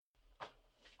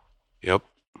Yep.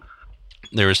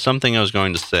 There was something I was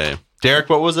going to say. Derek,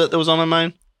 what was it that was on my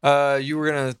mind? You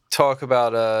were going to talk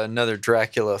about another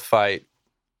Dracula fight,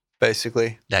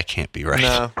 basically. That can't be right.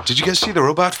 No. Did you guys see the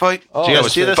robot fight? Oh, Did you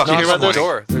guys see this? Did you hear about this?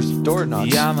 Door. There's door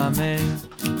knocks.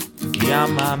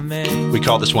 We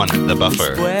call this one the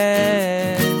buffer.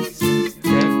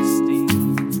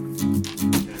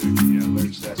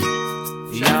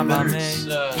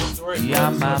 Right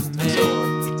now.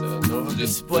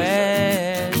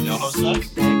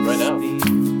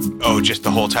 Oh, just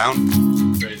the whole town?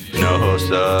 No host.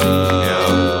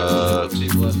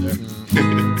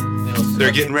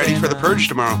 They're getting ready for the purge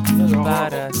tomorrow.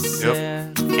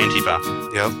 Yep.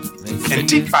 Antifa. Yep.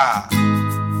 Antifa.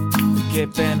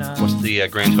 What's the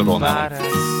grand total on that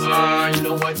one? You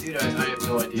know what, dude? I have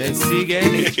no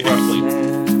idea.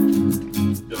 Roughly.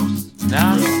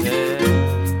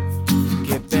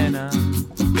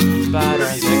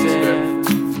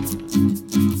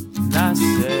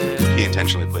 He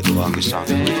intentionally played the longest song.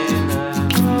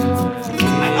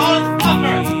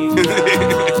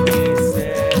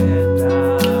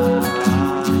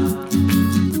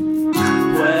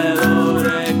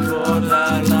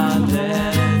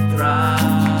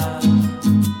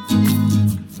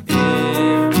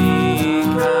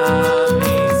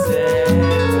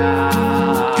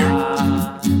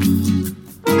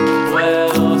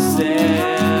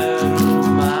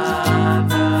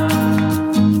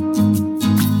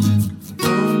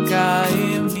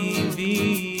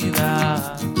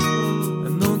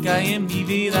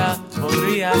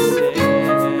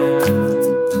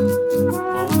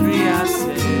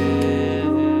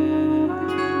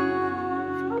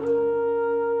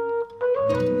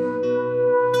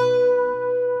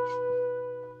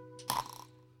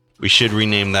 We should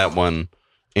rename that one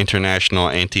International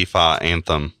Antifa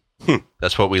Anthem.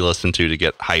 That's what we listen to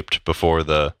get hyped before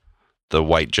the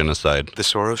white genocide. The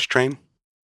Soros train?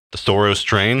 The Soros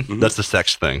train? Mhm. That's the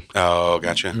sex thing. Oh,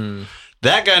 gotcha.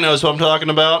 That guy knows what I'm talking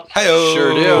about. Hi-oh.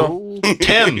 Sure do.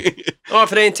 Tim, Oh,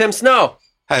 if it ain't Tim Snow.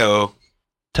 Hi-oh.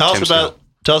 tell Tim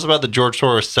us about the George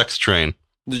Soros sex train.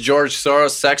 The George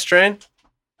Soros sex train?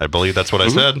 I believe that's what Mhm. I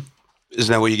said.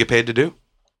 Isn't that what you get paid to do?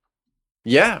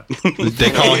 Yeah.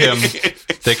 They call him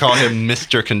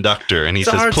Mr. Conductor, and he It's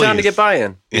a says, hard "Please." time to get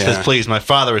by-in. He says, "Please, my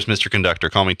father is Mr. Conductor.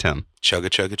 Call me Tim." Chugga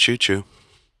chugga choo choo.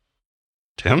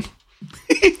 Tim?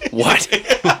 What?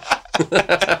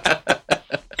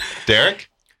 Derek?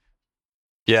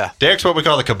 Yeah. Derek's what we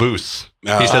call the caboose.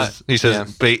 He says, yeah.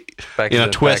 Back in to a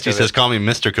the twist, back he of says, it. "Call me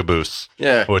Mr. Caboose,"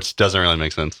 Yeah. which doesn't really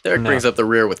make sense. Derek No. brings up the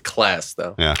rear with class,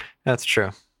 though. That's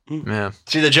true. Hmm. Yeah.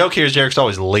 See, the joke here is Derek's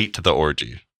always late to the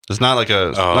orgy. It's not like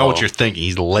not what you're thinking.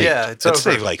 He's late. Yeah, it's That's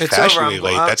over. like It's fashionably over.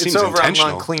 late. That seems it's over. intentional.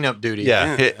 I'm on cleanup duty.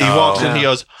 Yeah. Yeah. He walks in. Yeah. He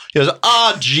goes,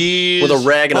 "Ah, geez." With a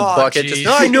rag and a Oh, bucket. geez.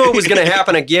 Just, I knew it was going to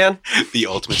happen again. The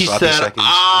ultimate He sloppy said, seconds.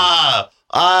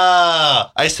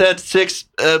 I said 6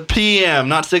 p.m.,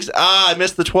 not 6. I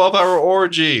missed the 12-hour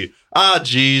orgy.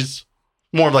 Geez.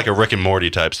 More of like a Rick and Morty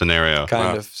type scenario.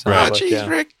 Kind of. sounds Right. like, Jeez, yeah.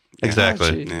 Rick.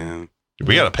 Exactly. Yeah.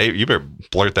 We got to pay. You better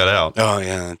blurt that out. Oh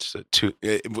yeah, it's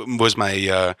was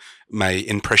my my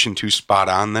impression too spot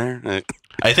on there?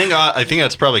 I think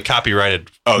that's probably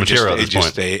copyrighted material at this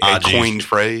just point. a coined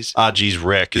phrase. Geez,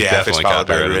 Rick is Yeah, if it's definitely followed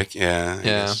by copyrighted. Rick. Yeah. I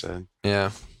Yeah. guess,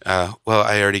 Yeah. well,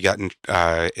 I already gotten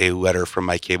a letter from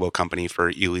my cable company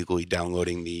for illegally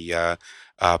downloading the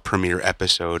premiere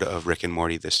episode of Rick and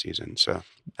Morty this season, so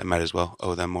I might as well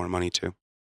owe them more money too.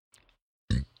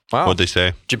 Wow. What'd they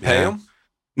say? Did you pay Yeah. them?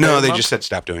 No, Pay they them just said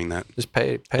stop doing that. Just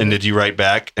pay. And did you write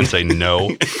back and say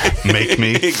no? Make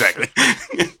me? Exactly.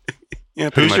 Yeah.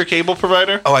 pretty Who's much. your cable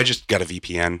provider? Oh, I just got a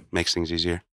VPN. Makes things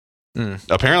easier.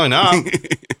 Apparently not.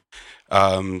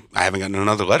 I haven't gotten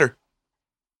another letter.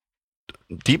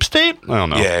 Deep State? I don't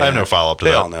know. Yeah, I have yeah. no follow up to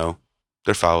They that. all know.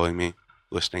 They're following me,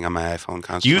 listening on my iPhone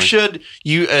constantly. You should.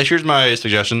 Here's my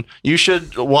suggestion. You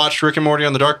should watch Rick and Morty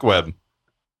on the dark web.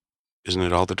 Isn't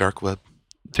it all the dark web?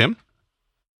 Tim?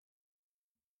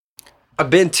 I've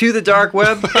been to the dark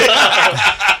web.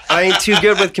 I ain't too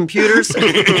good with computers.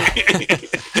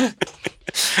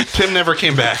 Tim never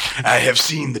came back. I have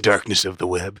seen the darkness of the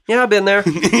web. Yeah, I've been there.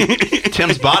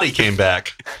 Tim's body came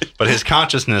back, but his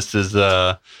consciousness is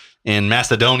in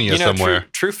Macedonia somewhere.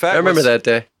 True fact. I remember that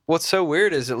day. What's so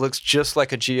weird is it looks just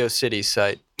like a GeoCities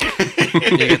site.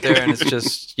 You get there and it's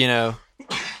just,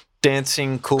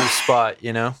 dancing cool spot,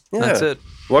 Yeah. That's it.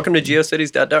 Welcome to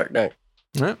GeoCities.dark night.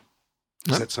 Yep.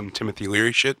 Is that some Timothy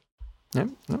Leary shit? Yep.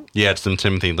 Yep. Yeah, it's some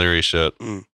Timothy Leary shit.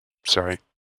 Sorry.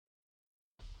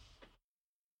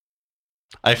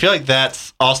 I feel like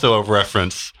that's also a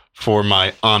reference for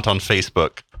my aunt on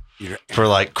Facebook. For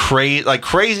like crazy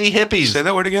hippies. Say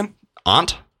that word again.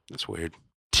 Aunt? That's weird.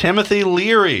 Timothy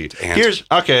Leary. Ant.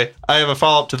 I have a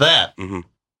follow-up to that. Mhm.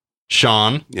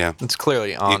 Sean. Yeah. It's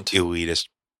clearly aunt. Elitist.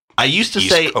 I used to East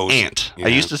say Coast. ant. Yeah. I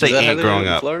used to say Is that how ant they growing do it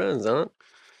in up. Florida? Is that it?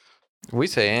 We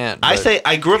say aunt.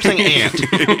 I grew up saying ant.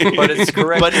 but it's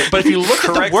correct. But if you look at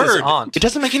the correct as word, aunt. it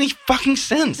doesn't make any fucking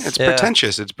sense. It's Yeah.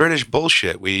 pretentious. It's British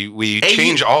bullshit. We A-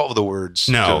 change all of the words.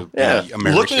 No. To be Yeah.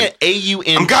 American. Looking at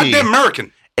A-U-N-T. I'm goddamn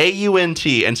American.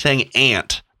 A-U-N-T and saying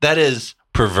ant, that is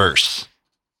perverse.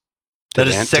 That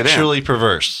is Ant. sexually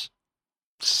perverse.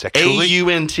 Sexually.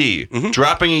 A-U-N-T. Mhm.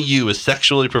 Dropping a U is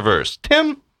sexually perverse.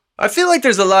 Tim? I feel like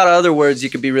there's a lot of other words you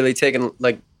could be really taking,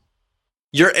 like,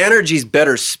 your energy's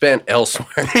better spent elsewhere.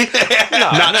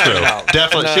 Not true.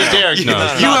 Definitely. No, See, no. Derek knows. You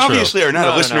Not true. obviously are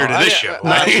not a listener to this show.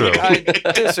 Not true.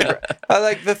 I disagree. I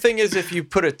like the thing is if you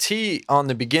put a T on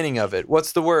the beginning of it,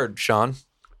 what's the word, Sean?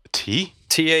 T?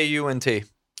 T-A-U-N-T.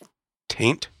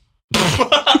 Taint?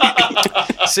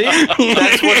 See,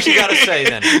 that's what you got to say.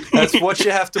 Then that's what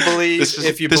you have to believe.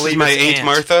 If you this believe is my it's Aunt ant.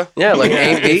 Martha. Yeah, like Yeah,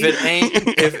 ain't if me. it ain't,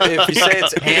 if you say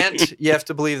it's ant, you have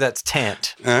to believe that's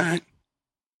tant. All right.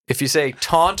 If you say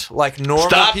taunt, like normal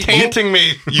Stop people, taunting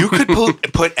me. You could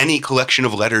put any collection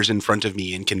of letters in front of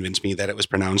me and convince me that it was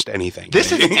pronounced anything.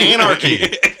 This is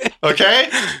anarchy. Okay?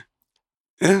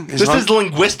 Yeah, This is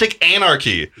linguistic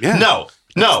anarchy. Yeah.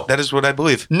 No. that is what I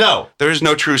believe. No. There is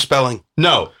no true spelling.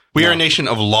 No. We are No. a nation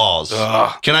of laws.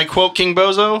 Ugh, Can I quote King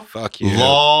Bozo? fuck you.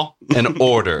 Law and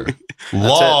order. That's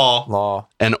Law it. Law.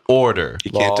 and order.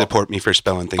 You can't Law. deport me for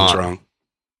spelling things Uh, wrong.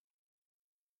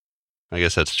 I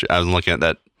guess that's true. I was looking at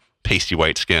that pasty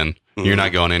white skin. You're Mhm.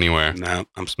 not going anywhere. No,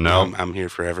 No. I'm here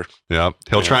forever. Yep.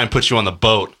 He'll Yeah. try and put you on the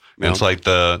boat. And Yep. it's like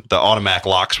the automatic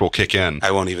locks will kick in.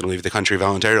 I won't even leave the country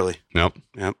voluntarily. Nope.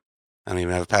 I don't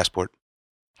even have a passport.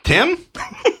 Tim?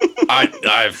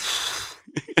 I've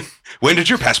When did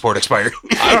your passport expire?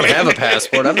 I don't have a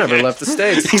passport. I've never left the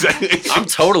States. Exactly. I'm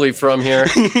totally from here.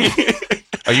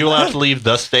 Are you allowed to leave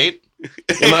the state?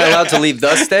 Am I allowed to leave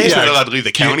the state? He's Yeah. not allowed to leave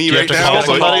the county you have right to now. call Gotta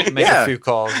somebody? make Yeah. a few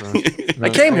calls. I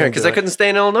came here because I couldn't stay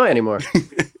in Illinois anymore.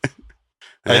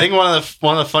 I think one of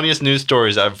the funniest news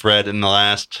stories I've read in the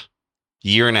last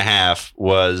year and a half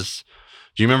was.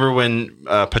 Do you remember when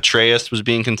Petraeus was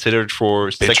being considered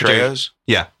for secretary? Betrayers?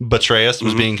 Yeah, Petraeus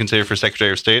was Mhm. being considered for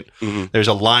Secretary of State. Mhm. There's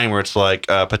a line where it's like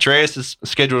Petraeus is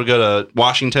scheduled to go to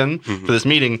Washington Mhm. for this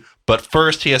meeting, but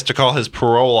first he has to call his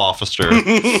parole officer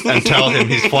and tell him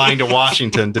he's flying to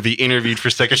Washington to be interviewed for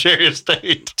Secretary of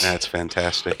State. That's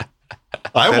fantastic.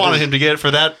 I That wanted is- him to get it for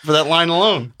that line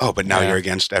alone. Oh, but now Yeah. you're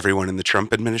against everyone in the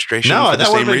Trump administration No, for the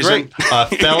that would same have been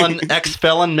reason? great.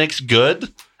 Ex-felon makes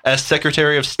good as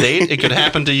Secretary of State. It could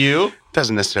happen to you.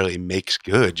 Doesn't necessarily makes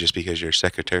good just because you're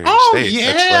Secretary of Oh State.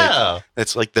 yeah.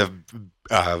 That's like the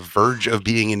verge of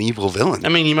being an evil villain. I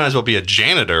mean, you might as well be a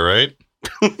janitor, right?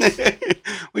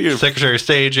 Well, you're Secretary of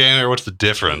State, janitor. What's the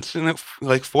difference?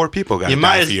 like 4 people got You to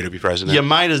might die as- for you to be president. You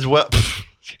might as well.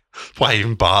 Why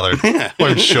even bother? Why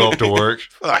even show up to work?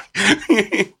 Fuck.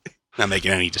 Not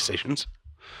making any decisions.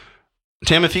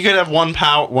 Tim, if you could have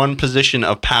one position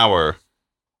of power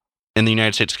in the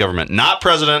United States government, not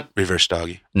president, Reverse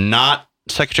doggy. not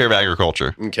Secretary of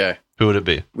Agriculture, Okay. who would it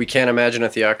be? We can't imagine a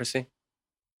theocracy.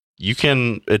 You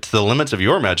can. It's the limits of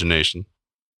your imagination.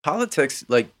 Politics,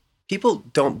 like, people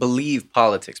don't believe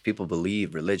politics. People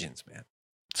believe religions, man.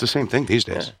 It's the same thing these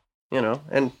days. You know,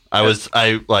 and I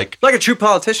like a true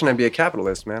politician, I'd be a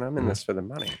capitalist, man. I'm in this for the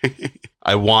money.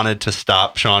 I wanted to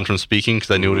stop Sean from speaking because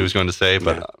I knew what he was going to say,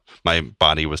 but Yeah. my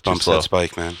body was too Bumps slow. that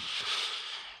spike, man.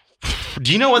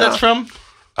 Do you know what that's from?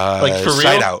 Like, for real?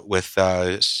 Side Out with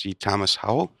C. Thomas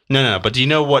Howell. No. But do you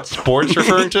know what sport's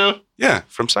referring to? Yeah,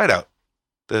 from Side Out.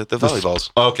 The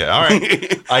volleyballs. Okay, all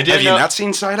right. I did Have you know- not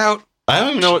seen Side Out? I don't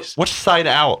even know Jeez. what's Side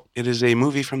Out. It is a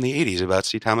movie from the 80s about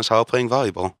C. Thomas Howell playing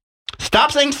volleyball.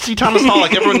 Stop saying C. Thomas Hall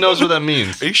like everyone knows what that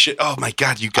means. Are you shit? Oh my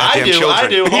God, you goddamn I children.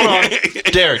 do. Hold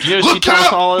on. Derek, you know who C. Look it Thomas up.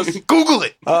 Hall is? Google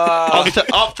it.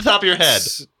 Off the top of your head.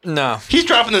 No. He's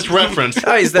dropping this reference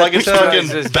Oh, he's that- like it's he's fucking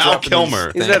just Val dropping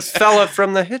Kilmer. these- He's that fella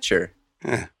from The Hitcher.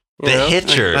 Yeah. You The know?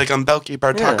 Hitcher. Like I'm Belky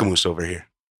Bartakamus over here.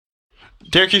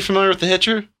 Derek, you familiar with The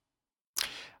Hitcher?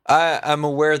 I'm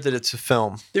aware that it's a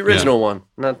film. The original one,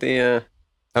 not the that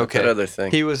Okay. other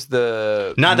thing. He was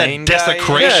the Not that main guy?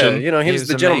 desecration. Yeah, you know, he was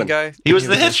the main gentleman. guy. He was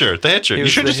the Hitcher. The Hitcher. he You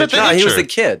was should the just said the No, Hitcher. he was the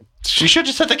kid. You should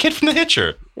just said the kid from The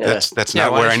Hitcher. Yeah. That's Yeah,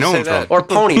 not why where I didn't you know say him from. that? Or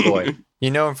Pony Boy.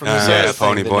 You know him from the Yeah, other thing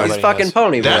Pony that Boy. nobody He's fucking knows.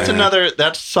 Pony Boy.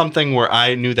 That's something where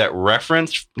I knew that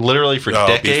reference literally for Oh,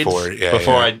 decades before, yeah,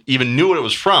 before yeah. I even knew what it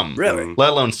was from. Really? Let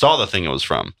alone saw the thing it was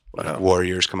from. Wow.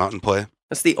 Warriors come out and play.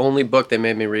 That's the only book they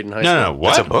made me read in high No, school. no,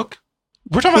 what? That's a book?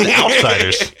 We're talking about The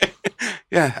Outsiders.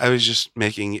 Yeah, I was just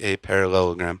making a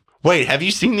parallelogram. Wait, have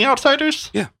you seen The Outsiders?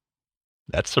 Yeah.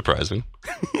 That's surprising.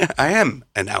 Yeah, I am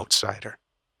an outsider.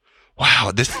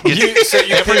 Wow, this You every picked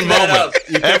that moment, up.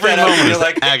 You picked every that up and moment you're is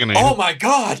like, agony. oh my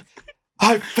God,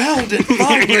 I found it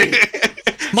finally.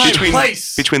 My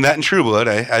place. Between that and True Blood,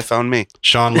 I found me.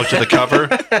 Sean looked at the cover,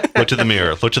 looked at the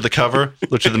mirror, looked at the cover,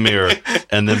 looked at the mirror,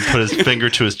 and then put his finger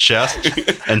to his chest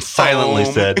and silently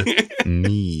said,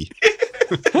 "Me."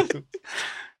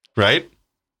 Right?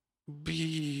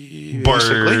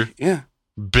 Basically, yeah.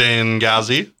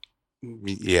 Benghazi.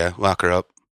 Yeah, lock her up.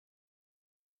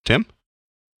 Tim?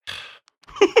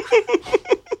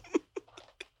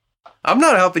 I'm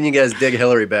not helping you guys dig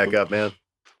Hillary back up, man.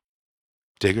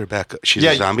 Dig her back up. She's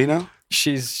Yeah, a zombie now?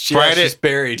 She's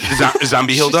buried.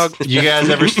 Zombie Hill Dog? You guys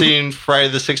ever seen Friday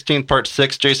the 16th, Part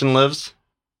 6, Jason Lives?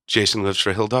 Jason Lives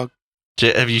for Hill Dog?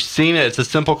 Have you seen it? It's a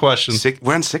simple question.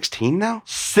 We're on 16 now?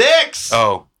 6!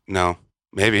 Oh, no.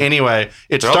 Maybe. Anyway,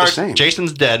 it They're all the starts. same.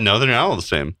 Jason's dead. No, they're not all the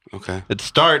same. Okay. It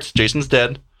starts. Jason's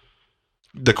dead.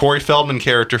 The Corey Feldman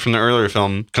character from the earlier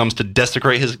film comes to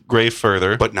desecrate his grave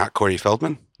further. But not Corey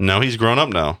Feldman? No, he's grown up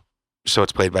now. So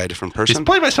it's played by a different He's person?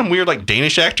 played by some weird like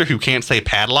Danish actor who can't say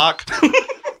padlock.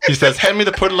 He says, "Hand me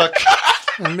the pudlock."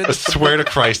 I swear to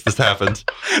Christ, this happens.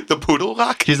 The Poodle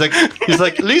Lock? He's like,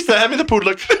 Lisa, hand me the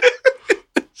pudlock.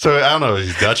 So I don't know if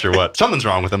he's Dutch or what. Something's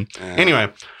wrong with him. Anyway,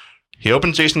 he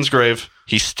opens Jason's grave.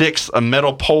 He sticks a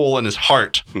metal pole in his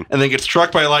heart and then gets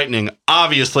struck by lightning,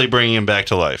 obviously bringing him back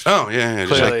to life. Oh, yeah.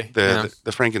 Just Clearly, like yeah.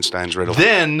 the Frankenstein's riddle.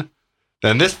 Then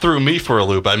this threw me for a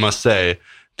loop, I must say.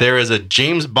 There is a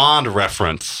James Bond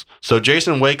reference. So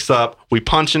Jason wakes up, we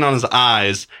punch in on his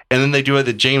eyes, and then they do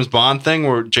the James Bond thing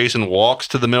where Jason walks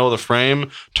to the middle of the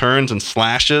frame, turns and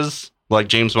slashes like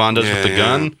James Bond does with the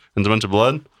gun and a bunch of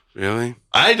blood. Really?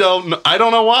 I don't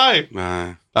know why.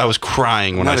 I was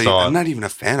crying when I saw it. I'm not even a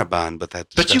fan of Bond, but that.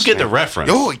 But you get the reference.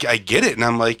 Oh, I get it, and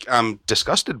I'm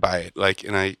disgusted by it.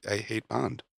 And I hate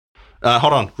Bond.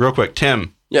 Hold on, real quick,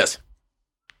 Tim. Yes.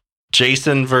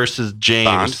 Jason versus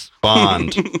James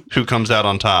Bond. Who comes out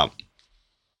on top?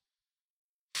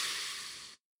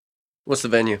 What's the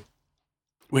venue?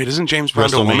 Wait, isn't James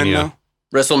Bond a woman WrestleMania. now?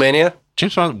 WrestleMania?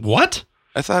 James Bond. What?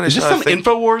 I thought I Is this saw some a thing.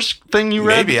 InfoWars thing you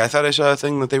read? Maybe I thought I saw a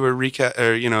thing that they were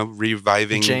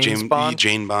reviving James Bond?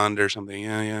 Jane Bond or something.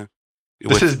 Yeah.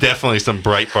 This is definitely some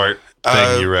Breitbart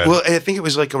thing you read. Well, I think it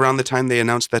was like around the time they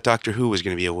announced that Doctor Who was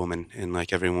going to be a woman, and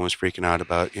like everyone was freaking out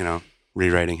about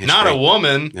rewriting history. Not a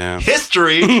woman. Yeah.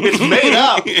 History. It's made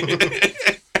up.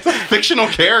 It's a fictional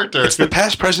character. It's the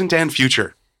past, present, and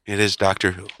future. It is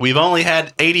Doctor Who. We've only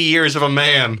had 80 years of a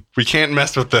man. We can't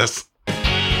mess with this.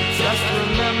 Just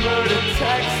remember to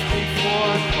text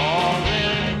before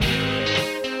calling.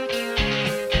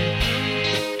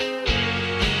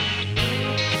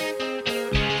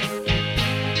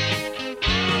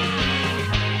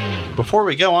 Before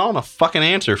we go, I want a fucking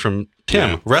answer from Tim.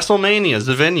 Yeah. WrestleMania is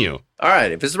the venue. All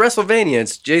right. If it's WrestleMania,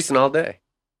 it's Jason all day.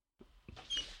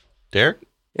 Derek?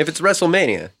 If it's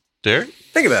WrestleMania, Derek?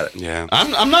 think about it. Yeah.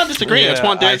 I'm not disagreeing. I just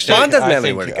want Derek to say. Bond doesn't have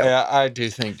anywhere to go. Yeah, I do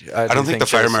think. I don't think the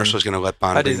fire Jason- marshal is going to let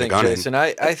Bond I do bring the think gun Jason.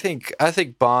 I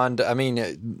think Bond. I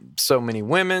mean, so many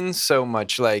women, so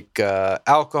much like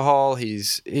alcohol.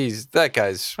 He's that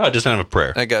guy's. Oh, just have a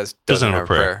prayer. That guy's doesn't have a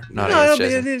prayer. Not No, against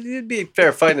Jason. it'd be a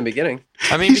fair fight in the beginning.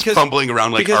 I mean, He's because fumbling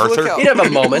around like because look Arthur. how- He'd have a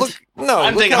moment.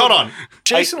 I'm thinking, hold on.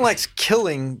 Jason likes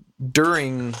killing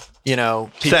during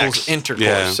people's Sex. intercourse.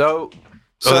 Yeah. So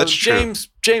that's true.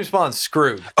 James Bond's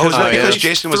screwed. Oh, is that Oh, yeah. because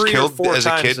Jason was 3 or killed 4 as a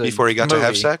times kid before he got to have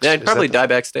movie. sex? Yeah, he'd Is probably that die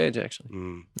backstage, actually.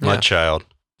 Mm. Mud Child.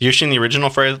 You seen the original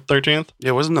Friday the 13th?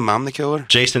 Yeah, wasn't the mom the killer?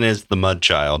 Jason is the Mud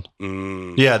Child.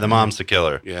 Mm. Yeah, the mom's the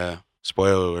killer. Yeah.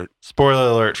 Spoiler alert.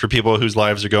 Spoiler alert for people whose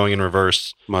lives are going in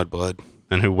reverse Mud blood.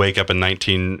 and who wake up in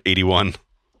 1981.